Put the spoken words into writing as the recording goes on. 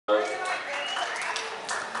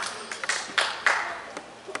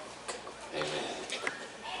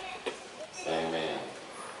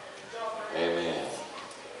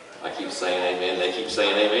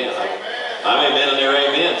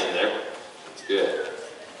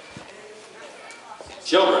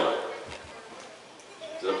Children,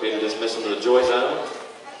 is it okay to dismiss them to the Joy Zone?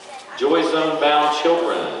 Joy Zone bound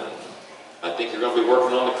children. I think you're going to be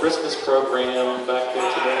working on the Christmas program back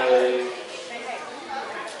there today.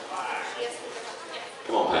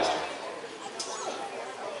 Come on, Pastor.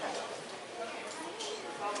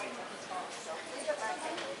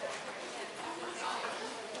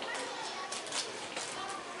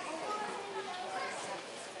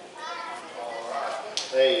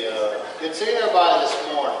 Hey, good seeing everybody this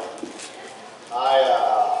morning.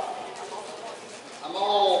 I'm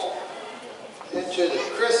all into the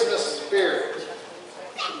Christmas spirit.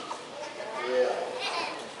 Yeah.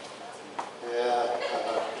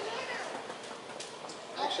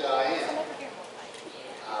 Actually, I am.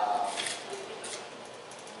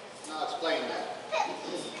 I'll explain that.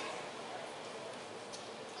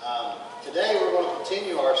 Today we're going to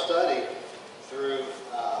continue our study through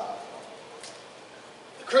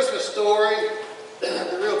the Christmas story,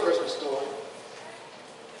 the real Christmas story.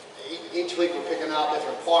 Each week we're picking out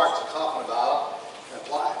different parts and talking about them and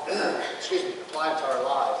apply it to our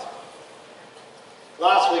lives.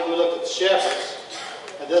 Last week we looked at the shepherds,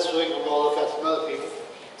 and this week we're going to look at some other people.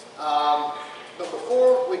 But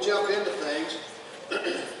before we jump into things,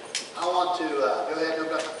 I want to go ahead and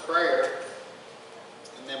open up a prayer,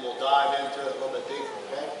 and then we'll dive into it a little bit deeper,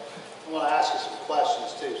 okay? I want to ask you some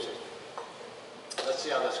questions too, so let's see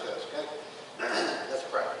how this goes, okay? Let's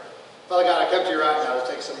pray. Father God, I come to you right now to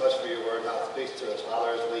thank you so much for your word, how it speaks to us,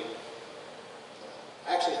 Father, as we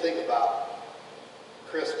actually think about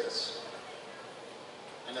Christmas.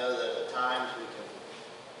 I know that at times we can,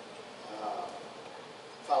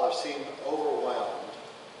 Father, seem overwhelmed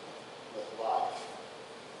with life.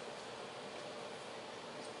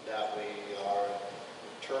 That we are in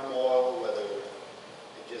turmoil, whether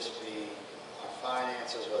it just be our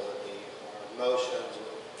finances, whether it be our emotions,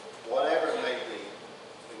 whatever it may be.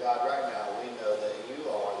 But God, right now, we know that you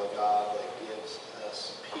are the God that gives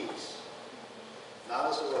us peace. Not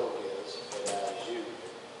as the world gives, but as you do.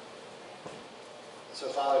 So,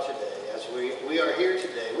 Father, today, as we are here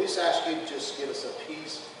today, we just ask you to just give us a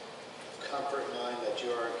peace of comfort, knowing that you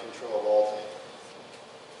are in control of all things.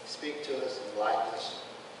 Speak to us, enlighten us.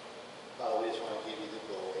 Father, we just want to give you the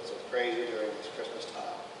glory. So praise you during this Christmas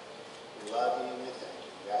time. We love you and we thank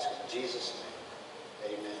you. We ask it in Jesus'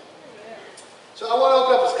 name. Amen. So I want to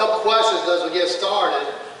open up a couple questions as we get started.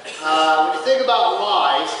 When you think about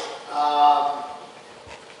life,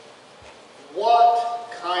 what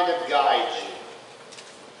kind of guides you?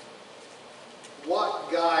 What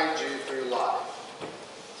guides you through life?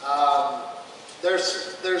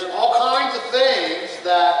 There's all kinds of things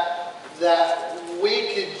that we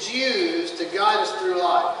could use to guide us through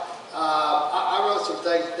life. I wrote some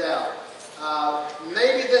things down.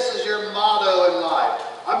 Maybe this is your motto in life.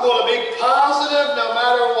 I'm going to be positive no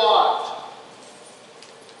matter what.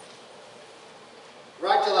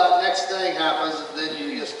 Right till that next thing happens, and then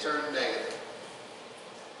you just turn negative.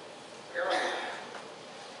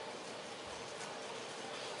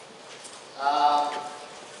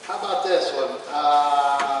 How about this one?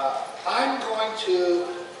 I'm going to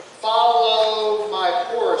follow my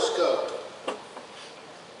horoscope.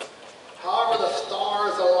 However the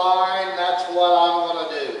stars align, that's what I'm going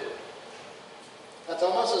to do. That's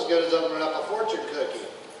almost as good as opening up a fortune cookie.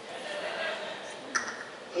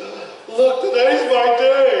 Look, today's my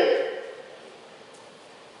day.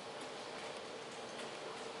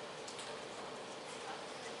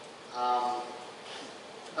 How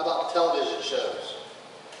about television shows?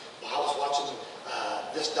 Well, I was watching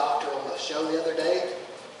this doctor on the show the other day.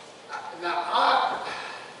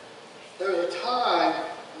 There was a time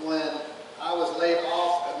when I was laid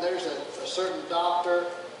off, and there's a certain doctor.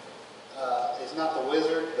 He's not the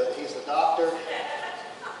wizard, but he's the doctor.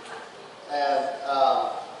 And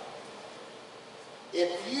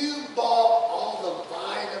if you bought all the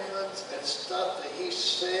vitamins and stuff that he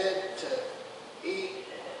said to eat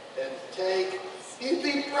and take, you'd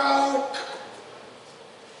be broke.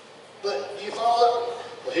 But you follow.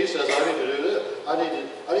 Well, he says, I need to do this. I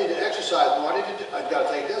need to exercise more. I've got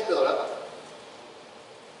to take this build up.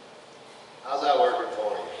 How's that working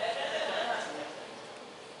for you?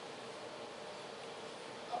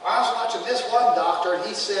 I was watching this one doctor, and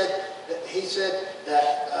he said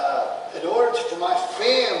that in order for my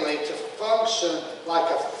family to function like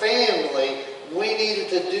a family, we needed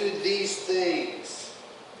to do these things.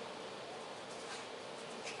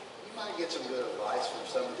 You might get some good advice from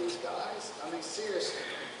some of these guys. I mean, seriously,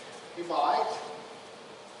 you might.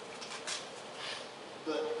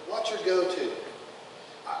 But what's your go-to?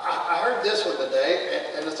 I heard this one today,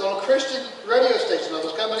 and it's on a Christian radio station that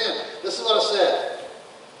was coming in. This is what it said.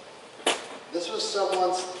 This was was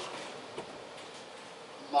someone's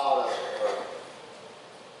motto, or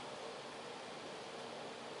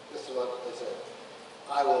this is what they said.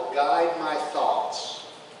 I will guide my thoughts.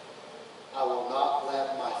 I will not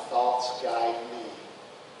let my thoughts guide me.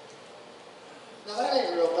 Now that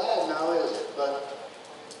ain't real bad now, is it? But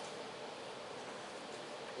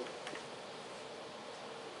the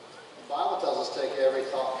Bible tells us to take every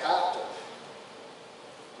thought captive.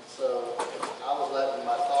 So if I was letting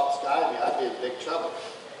my thoughts guide me, I'd be in big trouble.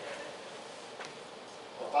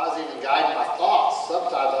 If I was even guiding my thoughts,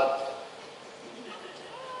 sometimes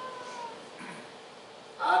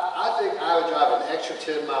I think I would drive an extra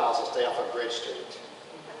 10 miles to stay off of Bridge Street.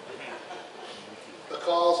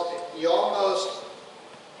 Because you almost,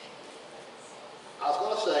 I was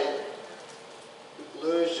going to say,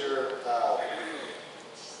 lose your,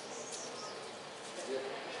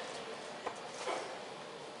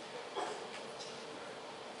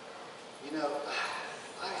 you know,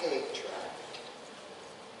 I hate traffic.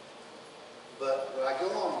 But when I go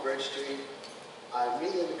on Bridge Street, I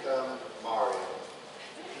immediately become Mario.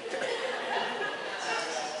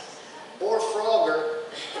 Or Frogger,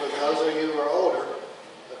 for those of you who are older,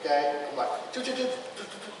 okay? I'm like,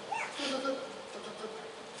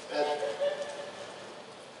 and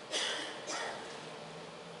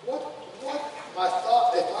what my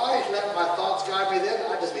thought, if I let my thoughts guide me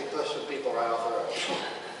then, I'd just be pushing people right off the road.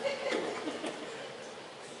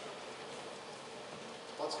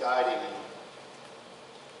 What's guiding me?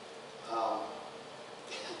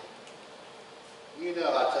 You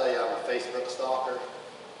know, I tell you, I'm a Facebook stalker.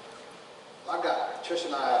 Trish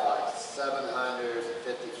and I have like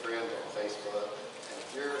 750 friends on Facebook, and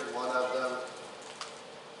if you're one of them,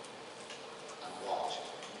 I'm watching.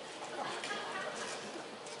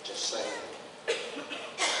 Just saying.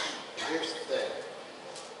 Here's the thing.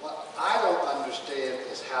 What I don't understand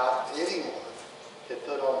is how anyone could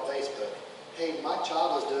put on Facebook, hey, my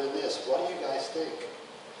child is doing this. What do you guys think?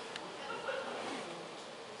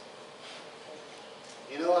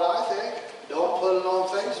 You know what I think? Don't put it on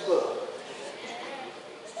Facebook.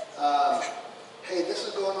 Hey, this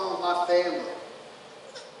is going on with my family.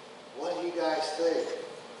 What do you guys think?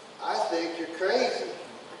 I think you're crazy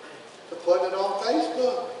for putting it on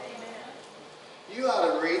Facebook. You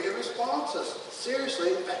ought to read the responses.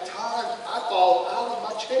 Seriously, at times I fall out of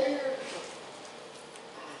my chair.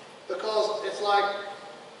 Because it's like,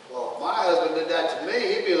 well, if my husband did that to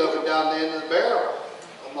me, he'd be looking down the end of the barrel.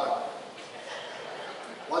 I'm like,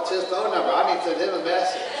 what's his phone number? I need to send him a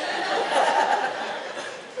message.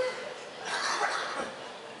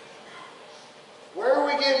 Where are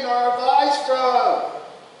we getting our advice from?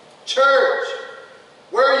 Church.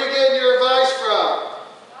 Where are you getting your advice from?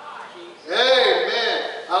 Amen.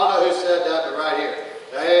 I don't know who said that, but right here.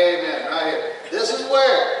 Amen. Right here. This is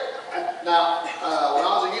where. Now, when I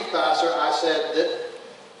was a youth pastor, I said that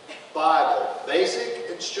Bible, basic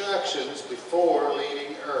instructions before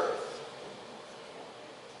leaving earth.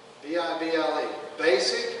 B-I-B-L-E.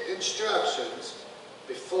 Basic instructions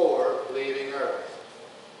before leaving earth.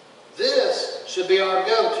 This should be our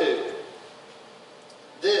go-to.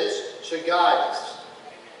 This should guide us.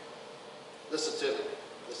 Listen to me.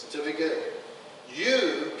 Listen to me good.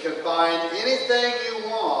 You can find anything you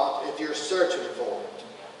want if you're searching for it.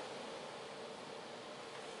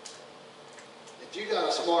 If you got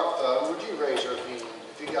a smartphone, would you raise your hand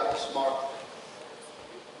if you got a smartphone?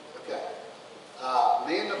 Okay.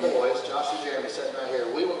 Me and the boys, Josh and Jeremy, sitting right here,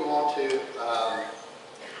 we were going to, I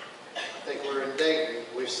think we're in Dayton.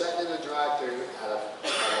 We're sitting in a drive-thru at a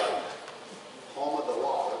Home of the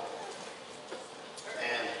Water.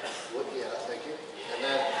 And, yeah, thank you. And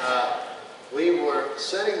then we were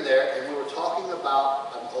sitting there and we were talking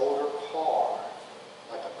about an older car,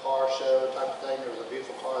 like a car show type of thing. There was a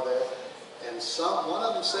beautiful car there. And one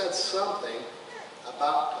of them said something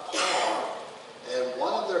about the car, and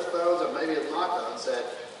one of their phones, or maybe it's my phone, said,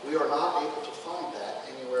 we are not able to find that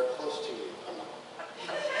anywhere close to you. I'm like,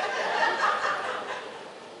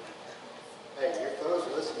 hey, your phone's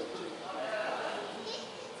listening to you.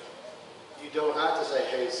 You don't have to say,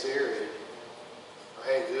 hey Siri, or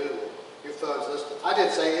hey Google. Your phone's listening. I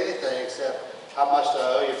didn't say anything except how much do I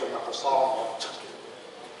owe you for my croissant.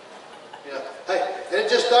 You know, hey, and it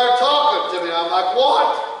just started talking to me. I'm like,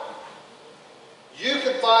 what? You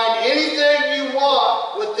can find anything you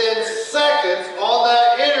want within seconds on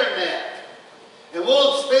that internet. And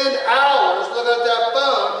we'll spend hours looking at that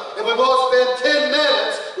phone, and we won't spend 10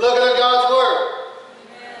 minutes looking at God's Word.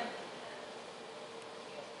 Amen.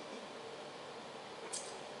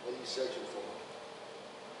 What are you searching for?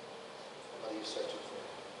 What are you searching for?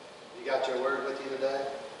 You got your Word with you today?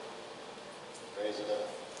 Praise it up.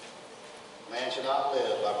 Man Man shall not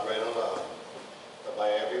live by bread alone, but by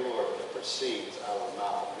every word that proceeds out of the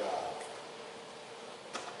mouth of God.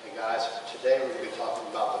 Hey guys, today we're going to be talking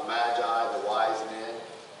about the Magi, the wise men,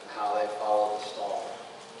 and how they followed the star.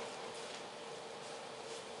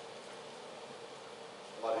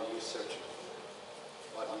 What are you searching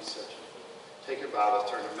for? What are you searching for? Take your Bibles,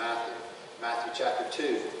 turn to Matthew. Matthew chapter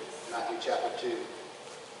 2. Matthew chapter 2.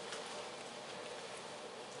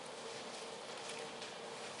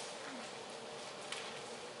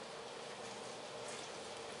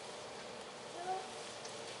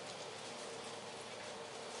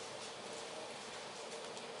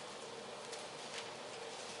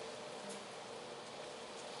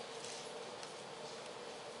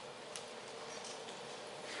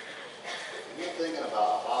 When you're thinking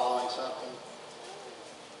about following something,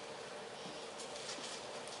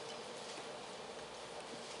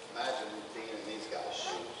 imagine being in these guys'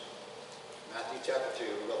 shoes. Matthew chapter 2,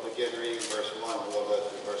 we'll begin reading verse 1, and we'll go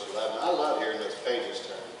through verse 11. I love hearing those pages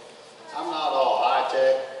turn. I'm not all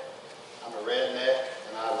high-tech. I'm a redneck,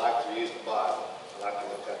 and I like to use the Bible. I like to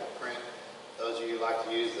look at the print. Those of you who like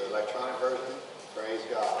to use the electronic version, praise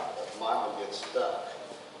God. But mine will get stuck.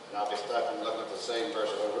 And I'll be stuck and looking at the same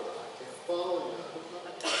verse over. I can't follow you.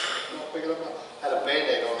 I'm not picking up. I had a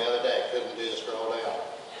Band-Aid on the other day. Couldn't do the scroll down.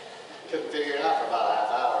 Couldn't figure it out for about a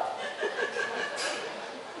half hour.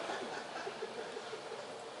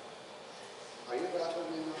 Are you about to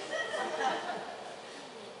me now?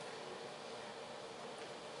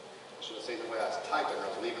 I should have seen the way I was typing. I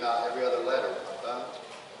was leaving out every other letter with my thumb.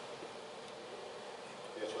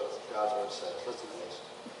 Here's what God's word says. Listen to this.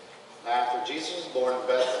 Now, after Jesus was born in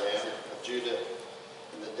Bethlehem of Judah,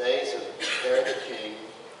 in the days of Herod the king,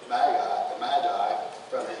 the Magi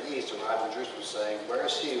from the east arrived in Jerusalem, saying, "Where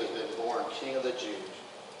is he who has been born King of the Jews?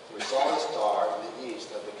 We saw the star in the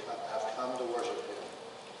east and have come to worship him."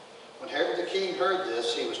 When Herod the king heard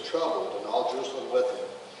this, he was troubled, and all Jerusalem with him.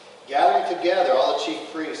 Gathering together all the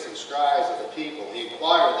chief priests and scribes of the people, he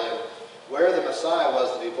inquired them where the Messiah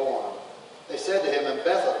was to be born. They said to him, "In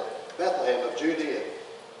Bethlehem of Judea.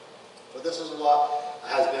 For this is what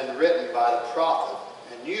has been written by the prophet.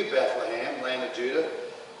 And you, Bethlehem, land of Judah,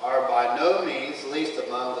 are by no means least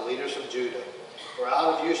among the leaders of Judah. For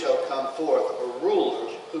out of you shall come forth a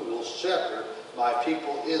ruler who will shepherd my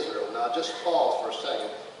people Israel." Now just pause for a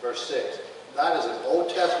second. Verse 6. That is an Old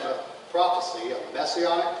Testament prophecy, a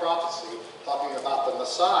messianic prophecy, talking about the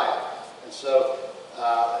Messiah. And so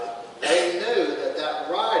they knew that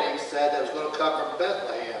writing said that it was going to come from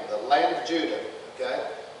Bethlehem, the land of Judah. Okay?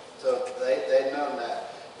 So they'd known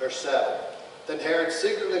that. Verse 7. Then Herod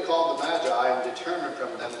secretly called the Magi and determined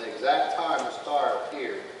from them the exact time the star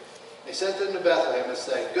appeared. He sent them to Bethlehem and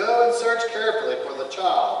said, "Go and search carefully for the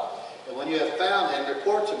child, and when you have found him,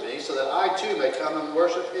 report to me, so that I too may come and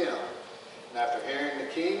worship him." And after hearing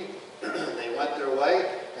the king, they went their way,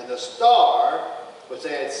 and the star, which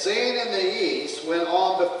they had seen in the east, went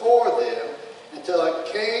on before them until it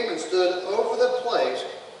came and stood over the place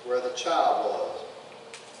where the child was.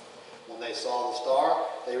 When they saw the star,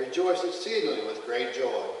 they rejoiced exceedingly with great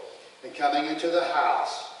joy. And coming into the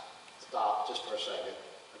house, stop just for a second,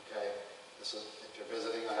 okay? This is, if you're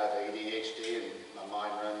visiting, I have ADHD and my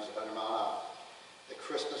mind runs 100 miles an hour. The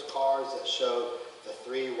Christmas cards that show the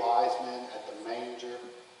three wise men at the manger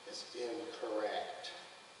is incorrect.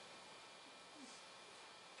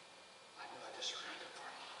 I know I just ran it for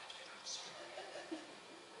a lot, and I'm sorry.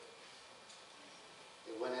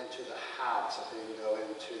 It went into the house, it didn't go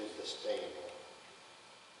into the stable.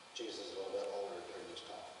 Jesus is a little bit older during this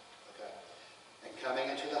time. Okay? And coming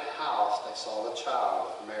into the house, they saw the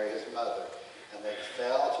child with Mary his mother, and they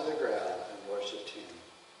fell to the ground and worshipped him.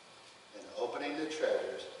 And opening the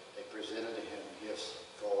treasures, they presented to him gifts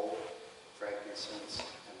of gold, frankincense,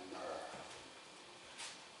 and myrrh.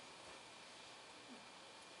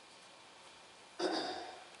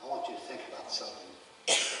 I want you to think about something.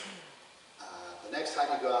 The next time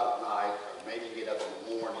you go out at night, or maybe you get up in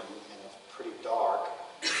the morning and it's pretty dark,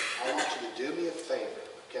 I want you to do me a favor,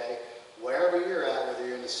 okay? Wherever you're at, whether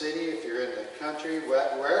you're in the city, if you're in the country,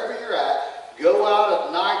 wherever you're at, go out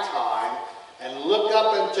at nighttime and look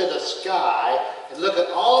up into the sky and look at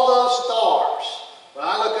all those stars. When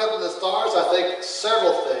I look up at the stars, I think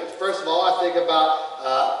several things. First of all, I think about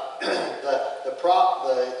the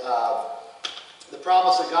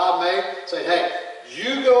promise that God made, saying, "Hey,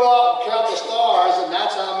 you go out and count the stars, and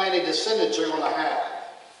that's how many descendants you're going to have."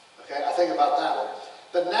 Okay, I think about that one.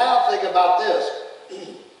 But now think about this.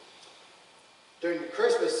 During the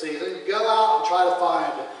Christmas season, go out and try to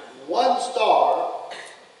find one star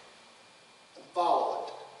and follow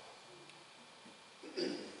it.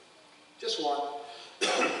 Just one.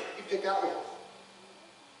 You pick out one.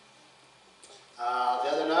 The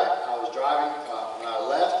other night, I was driving, when I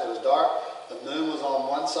left, it was dark, the moon was on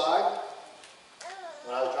one side.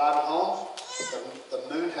 When I was driving home, the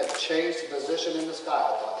moon had changed the position in the sky.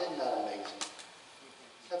 I thought, isn't that amazing?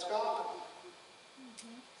 That's God.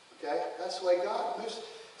 Okay? That's the way God moves.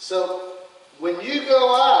 So, when you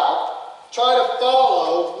go out, try to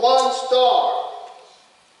follow one star.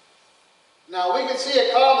 Now, we can see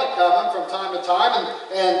a comet coming from time to time,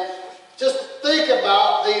 and just think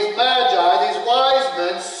about these magi, these wise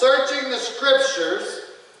men, searching the scriptures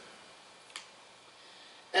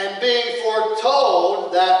and being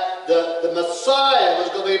foretold that the Messiah was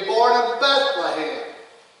going to be born in Bethlehem.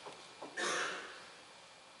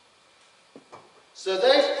 So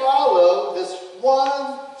they follow this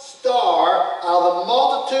one star out of the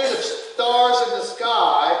multitude of stars in the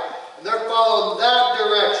sky, and they're following that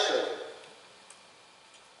direction.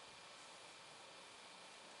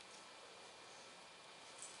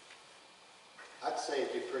 I'd say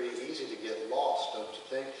it'd be pretty easy to get lost, don't you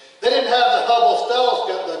think? They didn't have the Hubble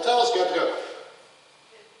telescope to go,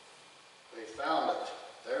 we found it.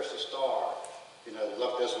 There's the star. You know,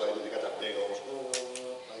 look this way, and then they got that big old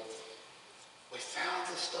like, we found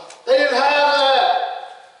the star. They didn't have that.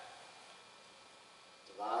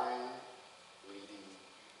 Divine leading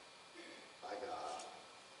by God.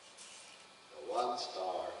 The one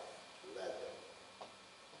star led them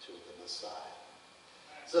to the Messiah.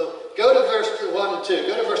 So go to verse 1 and 2.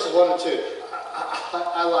 Go to verses 1 and 2.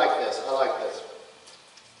 I like this. I like this.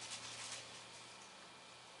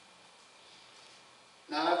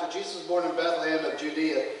 Now after Jesus was born in Bethlehem of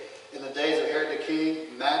Judea in the days of Herod the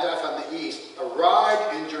king, Magi from the east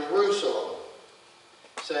arrived in Jerusalem,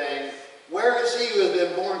 saying, where is he who has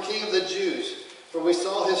been born King of the Jews? For we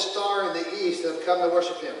saw his star in the east and have come to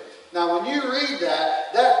worship him. Now when you read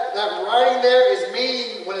that writing there is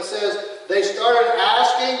meaning when it says, they started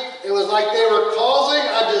asking, it was like they were causing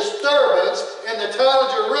a disturbance in the town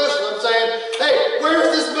of Jerusalem, saying, hey,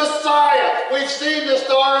 where's this Messiah? We've seen the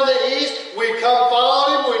star in the east. We come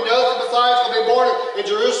follow him. We know the Messiah is going to be born in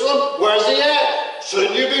Jerusalem. Where's he at?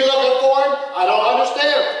 Shouldn't you be looking for him? I don't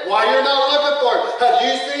understand why you're not looking for him. Have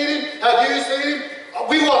you seen him? Have you seen him?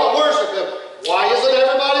 We want to worship him. Why isn't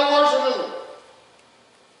everybody worshiping him?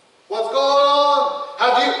 What's going on?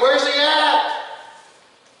 Where's he at?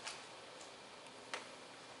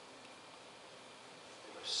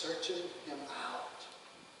 Searching him out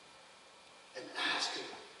and asking,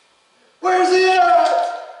 where's he at?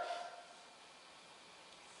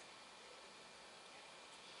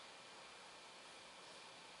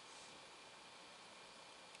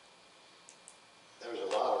 There was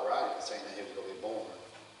a lot of writing saying that he was going to be born.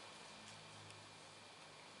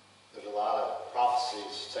 There's a lot of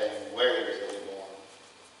prophecies saying where he was going to be born.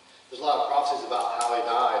 There's a lot of prophecies about how he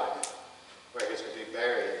died and where he was going to be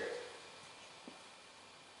buried.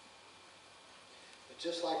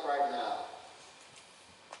 Just like right now,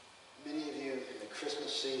 many of you in the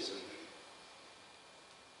Christmas season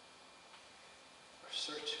are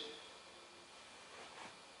searching.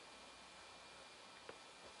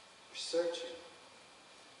 You're searching.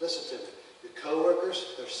 Listen to me. Your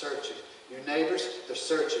co-workers, they're searching. Your neighbors, they're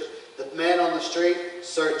searching. The man on the street,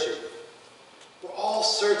 searching. We're all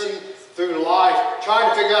searching through life, trying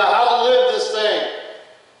to figure out how to live this thing.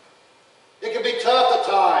 It can be tough at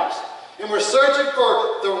times. And we're searching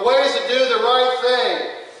for the ways to do the right thing.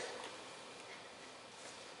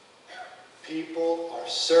 People are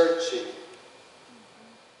searching.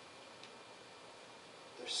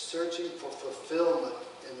 They're searching for fulfillment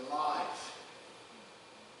in life.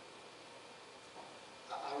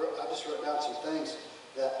 I just wrote down some things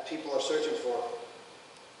that people are searching for.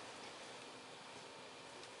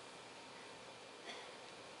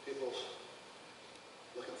 People's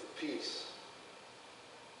looking for peace.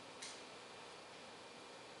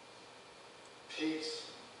 Peace.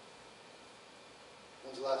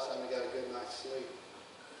 When's the last time you got a good night's sleep?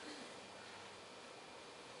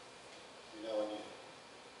 You know, when you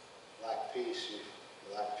lack peace, you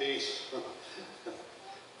lack peace.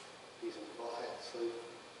 Peace and quiet, sleep.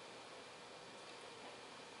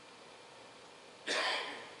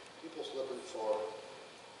 People's looking for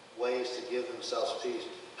ways to give themselves peace.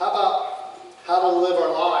 How about how to live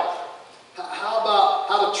our life? How about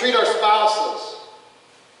how to treat our spouses?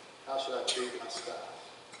 How should I treat my spouse?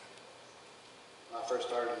 When I first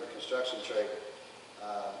started in the construction trade,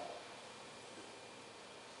 an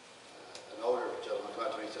older gentleman came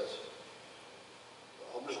up to me and says,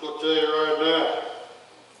 I'm just going to tell you right now,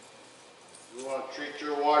 you want to treat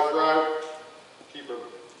your wife right, keep her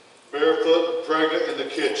barefoot and pregnant in the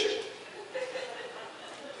kitchen.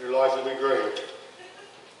 Your life will be great.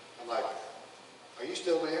 I'm like, are you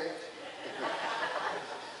still married?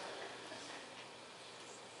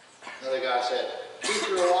 Another guy said, keep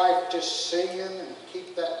your wife just singing and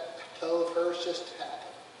keep that toe of hers just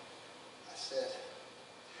tapping. I said,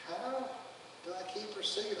 how do I keep her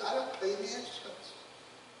singing? I don't play the instruments.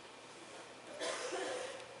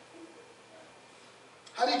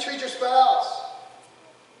 How do you treat your spouse?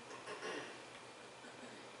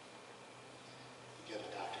 You go to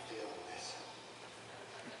Dr. Phil on this.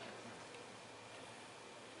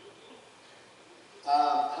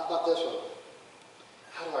 How about this one?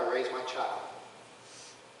 How do I raise my child?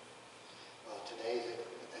 Well, today's,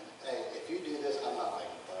 and hey, if you do this, I'm not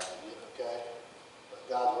making fun of you, okay? But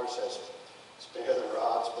God's word says, spare the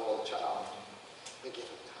rod, spoil the child. We give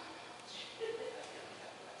him time.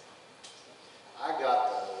 I got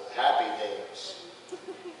the happy days.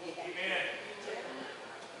 Amen.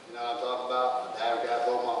 You know what I'm talking about? My dad would grab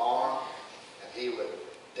hold of my arm, and he would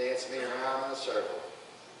dance me around in a circle.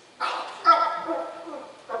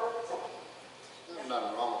 There's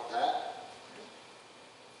nothing wrong with that.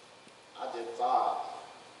 I did fine.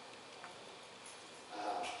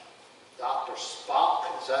 Dr.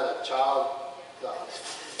 Spock, is that a child?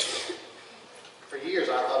 For years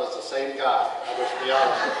I thought it was the same guy. I just be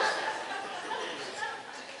honest with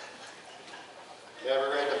you. You ever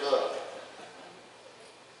read the book?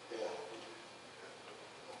 Yeah.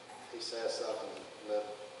 He says something.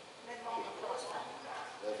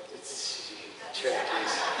 It's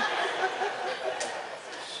Trekkies.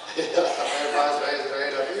 Everybody's raising their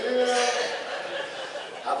hand up. Yeah.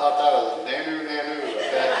 I thought that was nanu nanu.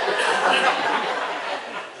 Okay.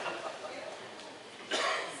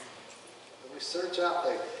 When we search out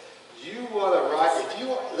things, you want to write. If you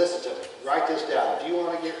want, listen to me. Write this down. If you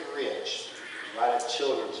want to get rich, write a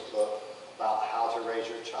children's book about how to raise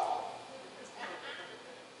your child.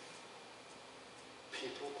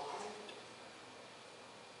 People buy it.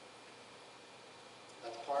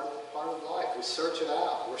 That's part of life. We search it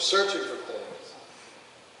out. We're searching for things.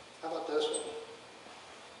 How about this one?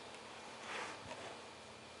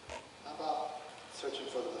 How about searching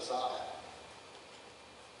for the Messiah?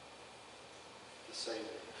 The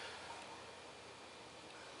Savior.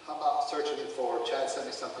 How about searching for, Chad sent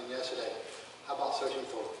me something yesterday. How about searching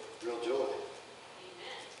for real joy? Amen.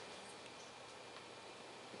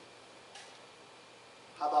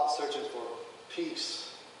 How about searching for peace?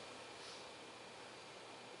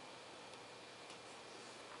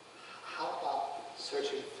 How about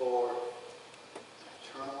searching for an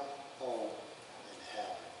eternal home in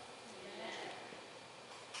heaven?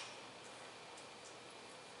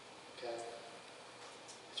 Okay?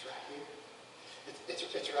 It's right here.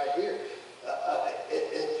 It's right here.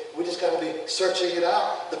 We just got to be searching it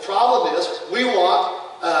out. The problem is we want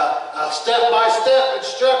a step-by-step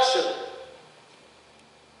instruction.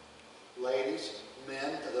 Ladies,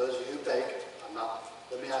 men, to those of you who bake,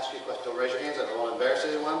 let me ask you a question. Don't raise your hands. I don't want to embarrass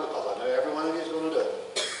anyone because I know every one of you is going to do it.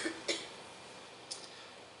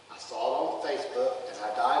 I saw it on Facebook and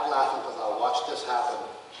I died laughing because I watched this happen.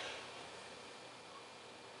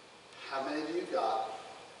 How many of you got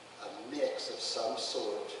a mix of some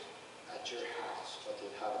sort at your house, whether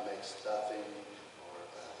you how to make stuffing, or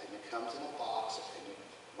and it comes in a box, and you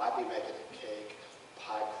might be making a cake,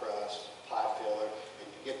 pie crust, pie filler, and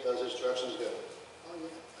you get those instructions, go, oh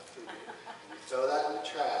yeah, that's pretty good. And you throw that in the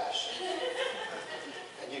trash,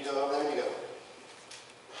 and you go over there and you go,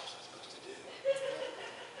 what was I supposed to do?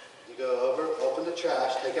 You go over, open the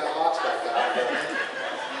trash, take that box back out, and go,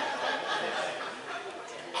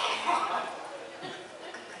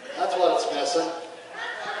 that's what it's missing.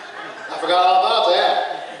 I forgot all about that.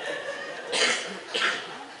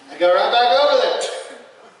 I go right back over there.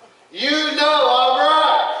 You know I'm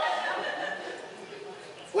right.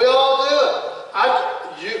 We all do it.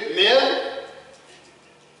 Men,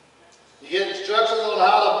 you get instructions on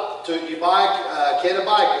how to you buy a kid a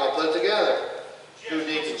bike, you'll put it together. Who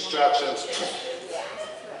needs instructions?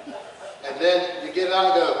 And then you get it out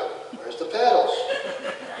and go, where's the pedals?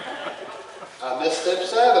 I missed step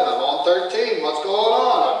 7. I'm on 13. What's going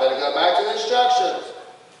on? I better go back to the instructions.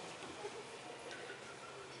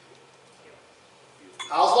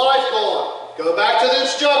 How's life going? Go back to the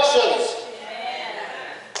instructions.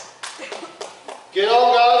 Get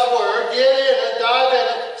on God's Word. Get in it. Dive in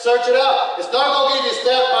it. Search it out. It's not going to give you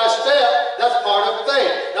step by step. That's part of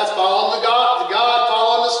faith. That's following the God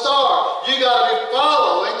following the star. You got to be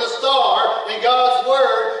following the star in God's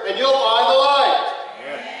Word, and you'll find the light.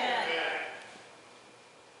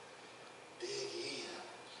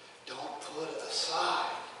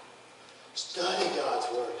 Study God's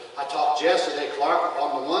Word. I talked yesterday, Clark,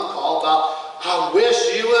 on the one call about I wish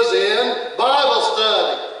you was in Bible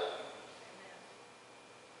study.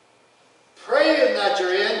 Praying that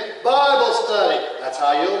you're in Bible study. That's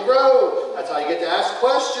how you'll grow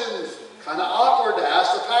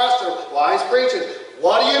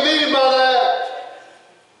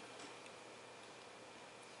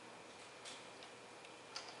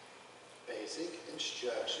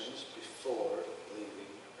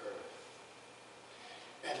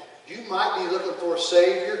might be looking for a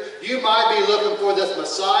Savior. You might be looking for this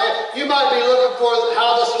Messiah. You might be looking for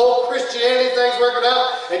how this whole Christianity thing's working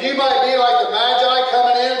out. And you might be like the Magi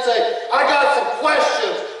coming in and say, I got some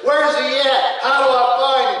questions. Where's he at? How do I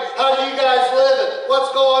find him? How do you guys live it?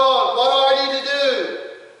 What's going on? What do I need to do?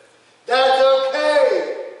 That's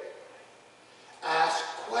okay. Ask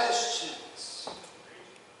questions.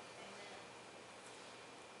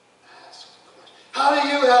 Ask questions. How do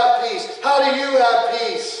you have peace? How do you have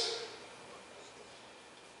peace?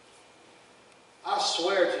 I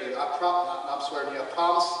swear to you, I'm swearing to you, I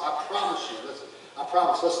promise you, listen, I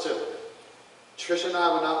promise, listen to me. Tricia and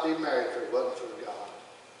I would not be married if it wasn't for God.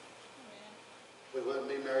 We wouldn't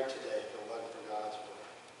be married today if it wasn't for God's word.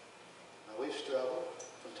 Now we've struggled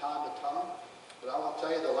from time to time, but I want to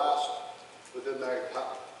tell you we've been married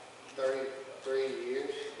 33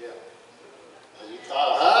 years. Yeah. You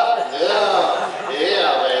thought, huh? Yeah.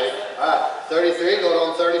 Yeah, baby. All right. 33 going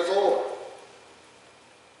on 34.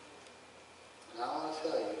 And I want to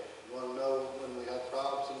tell you, you want to know when we had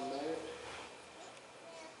problems in the marriage?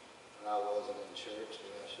 When I wasn't in church the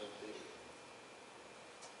way I should be.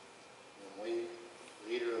 When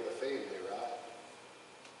leader of the family, right?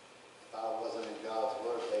 If I wasn't in God's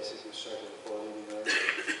word, basically searching before leaving earth,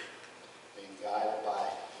 being guided by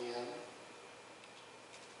Him,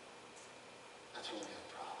 that's when we had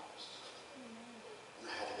problems. And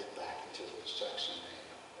I had to get back into the instruction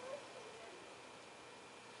manual.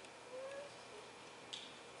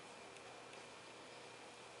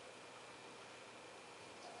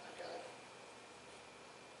 I got it.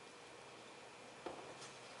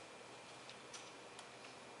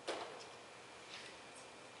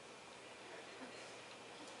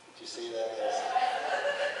 Did you see that?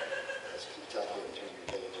 That's Kentucky and turn your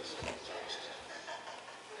pages.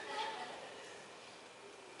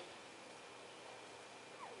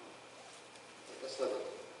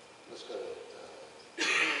 Let's go to,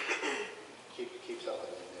 keep something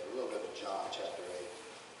in there. A little bit of John chapter 8.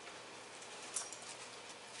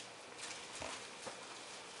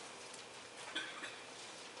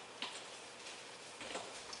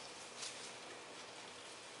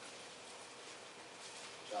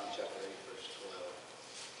 John chapter 8, verse 12.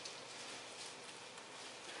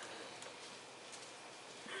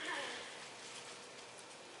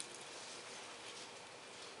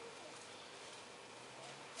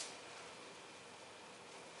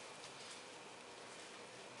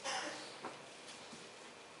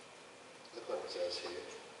 Look what it says here.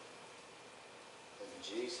 And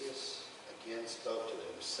Jesus again spoke to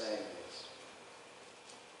them, saying this.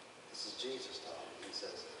 This is Jesus talking. He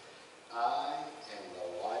says, I am the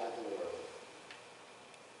light of the world.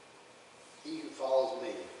 He who follows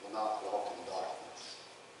me will not walk in darkness,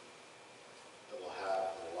 but will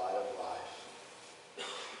have the light of life.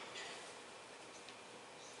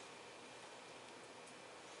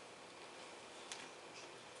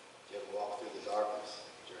 You ever walk through the darkness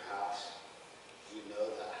at your house? You know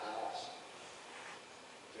that house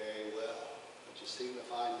very well, but you seem to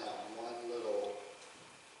find that one little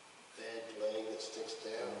bed leg that sticks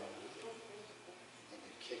down, and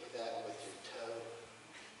you kick that with your toe.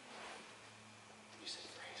 You say,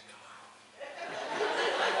 praise God.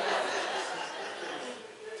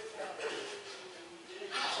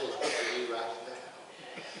 I said, what do you right now?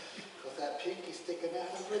 Because that pinky sticking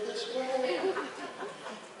out over this way.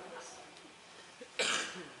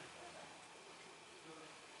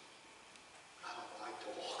 I don't like to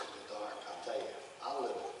walk in the dark, I'll tell you.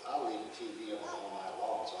 I'll leave the TV on all night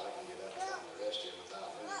long so I can get up and on the rest of it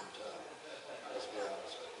without moving the toe. I'll just be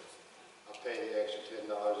honest with you. I'll pay the extra $10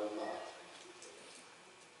 a month.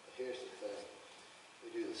 But here's the thing.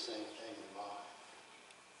 We do the same thing in life.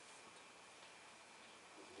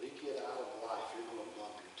 When we get out of life, you're going to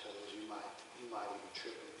bump your toes. You might even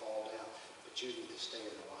trip and fall down. But you need to stay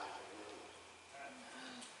in the life of the Lord.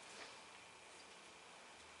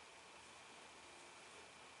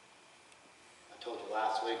 I told you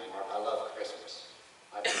last week, Mark, I love Christmas.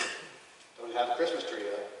 I don't have a Christmas tree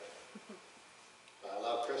yet, but I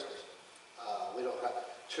love Christmas. We don't have,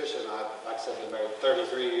 Tricia and I, like I said, been married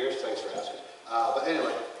 33 years, thanks for asking. But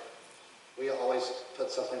anyway, we always put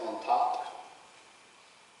something on top.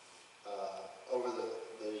 Over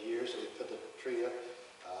the years that we put the tree up,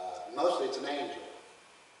 mostly it's an angel.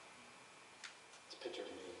 It's a picture of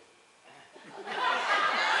me.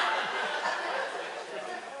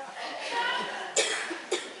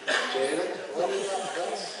 Janet, what is that?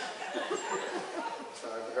 That's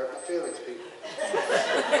sorry to hurt my feelings, people.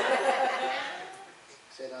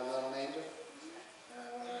 Said I'm not an angel?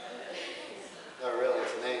 No, really,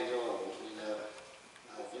 it's an angel.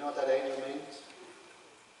 You know what that angel means?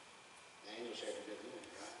 An angel shared a good news,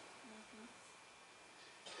 right?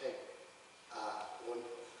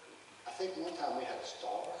 one time we had a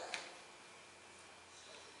star.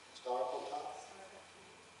 Star up on top.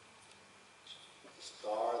 The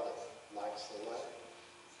star that lights the way.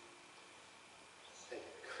 Hey,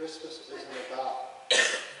 Christmas isn't about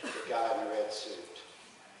the guy in the red suit.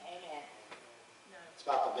 Amen. It's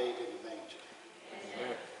about the baby in the manger.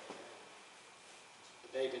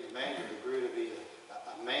 The baby in the manger who grew to be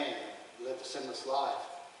a man, lived a sinless life,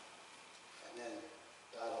 and then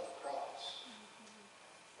died on the cross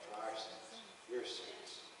for our sins, your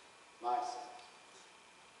sins, my sins.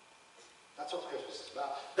 That's what Christmas is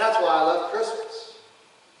about. That's why I love Christmas.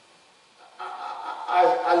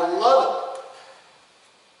 I love it.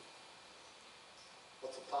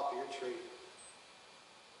 What's the top of your tree?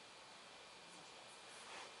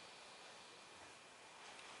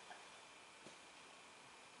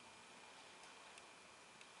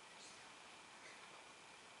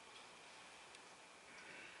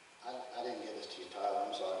 I didn't get this to you, Tyler.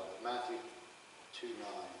 I'm sorry. But Matthew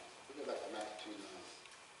 2:9. We go back to Matthew 2:9.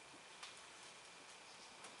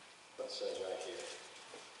 What it says right here.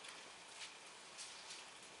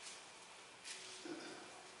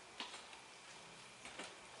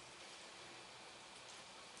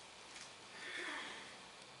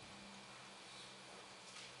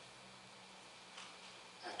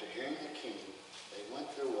 After hearing the king, they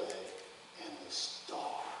went their way, and the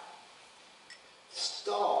star,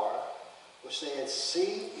 which they had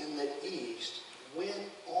seen in the east,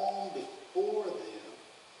 went on before them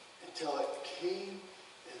until it came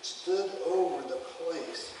and stood over the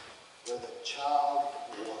place where the child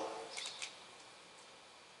was.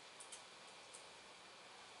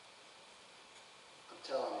 I'm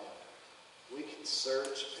telling you, we can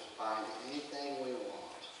search and find anything we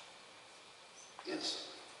want instantly.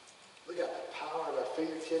 We got the power at our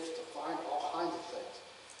fingertips to find all kinds of things.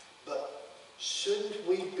 But shouldn't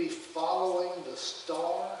we be following the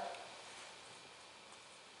star?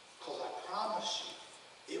 Because I promise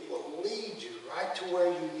you, it will lead you right to where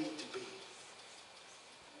you need to be.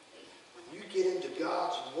 When you get into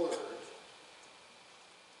God's Word,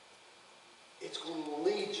 it's going to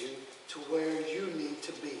lead you to where you need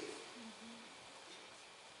to be.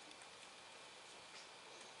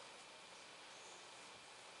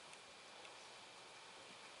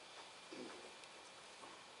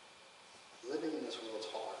 Living in this world's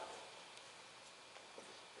hard.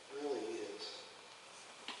 It really is.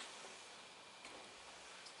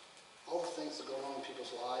 All the things that go on in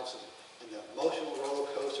people's lives and the emotional roller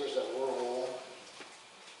coasters that we're on.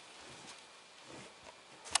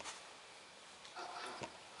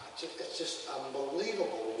 It's just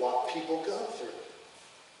unbelievable what people go through.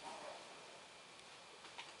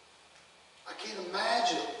 I can't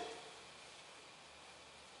imagine.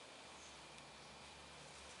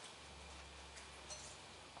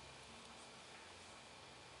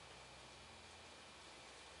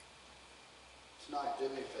 Tonight, do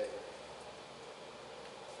me a favor.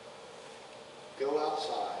 Go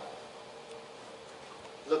outside,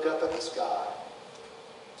 look up at the sky,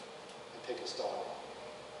 and pick a star.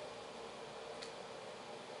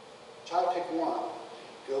 Try to pick one.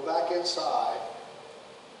 Go back inside,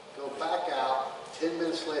 go back out, 10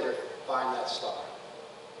 minutes later, find that star.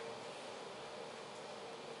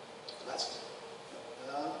 That's,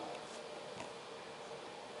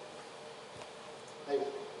 maybe.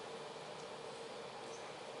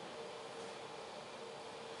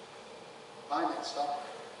 Find that star.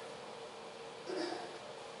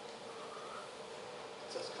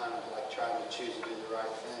 It's just kind of like trying to choose to do the right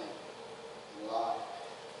thing in life.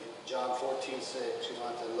 In John 14:6, you don't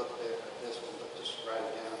have to look there at this one, but just write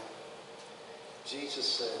it down. Jesus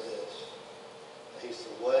said this, that He's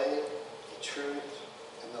the way, the truth,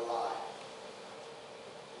 and the life.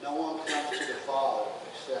 No one comes to the Father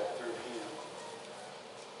except through Him.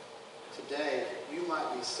 Today, you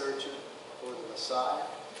might be searching for the Messiah.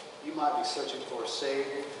 You might be searching for a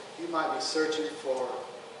Savior. You might be searching for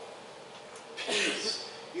peace.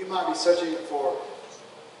 You might be searching for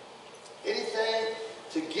anything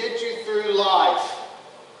to get you through life.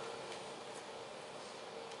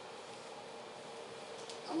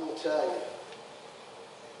 I'm going to tell you,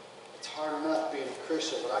 it's hard enough being a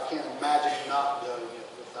Christian, but I can't imagine not doing it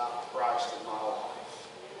without Christ in my life.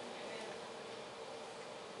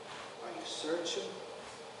 Are you searching?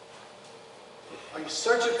 Are you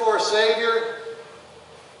searching for a Savior?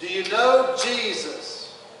 Do you know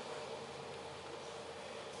Jesus?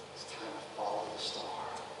 It's time to follow the star.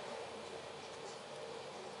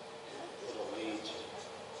 It'll lead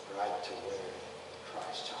you right to where the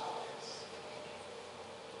Christ child is.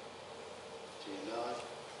 Do you know it?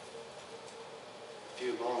 In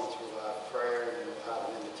a few moments we'll have prayer and we'll have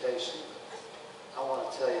an invitation. I I want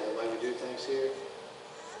to tell you the way we do things here,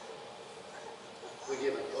 we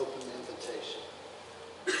give an open invitation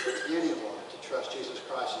for anyone to trust Jesus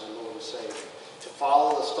Christ as their Lord and Savior, to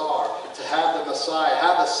follow the star, to have the Messiah,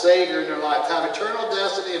 have the Savior in their life, to have eternal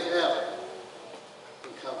destiny of heaven.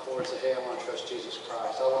 You can come forward and say, hey, I want to trust Jesus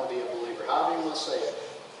Christ. I want to be a believer. However you want to say it.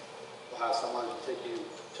 We'll have someone take you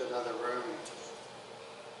to another room and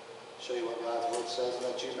show you what God's Word says and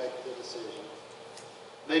let you make the decision.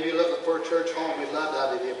 Maybe you're looking for a church home. We'd love to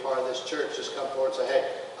have you be a part of this church. Just come forward and say, hey,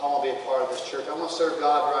 I want to be a part of this church. I want to serve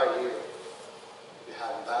God right here. We'll be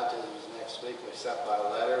having baptisms next week. We sent by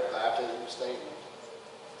letter, baptism statement.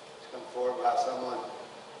 Just come forward. We'll have someone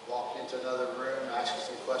walk into another room, ask you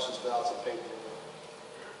some questions, fill out some paperwork.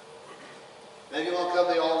 Maybe you want to come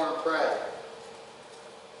to the altar and pray.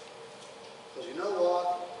 Because you know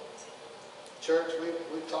what? Church,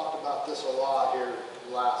 we've talked about this a lot here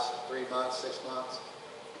the last 3 months, 6 months.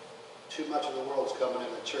 Too much of the world's coming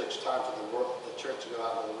in the church. Time for the church to go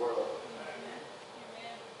out into the world.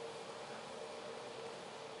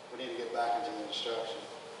 We need to get back into the instruction.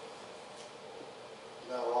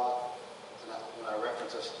 You know what? When I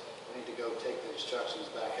reference this, we need to go take the instructions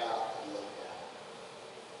back out and look at it.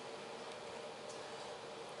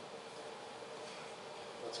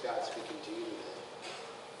 What's God speaking to you today?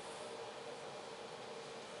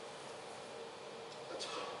 Let's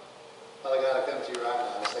pray. Father God, I come to you right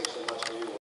now. I thank you so much for you.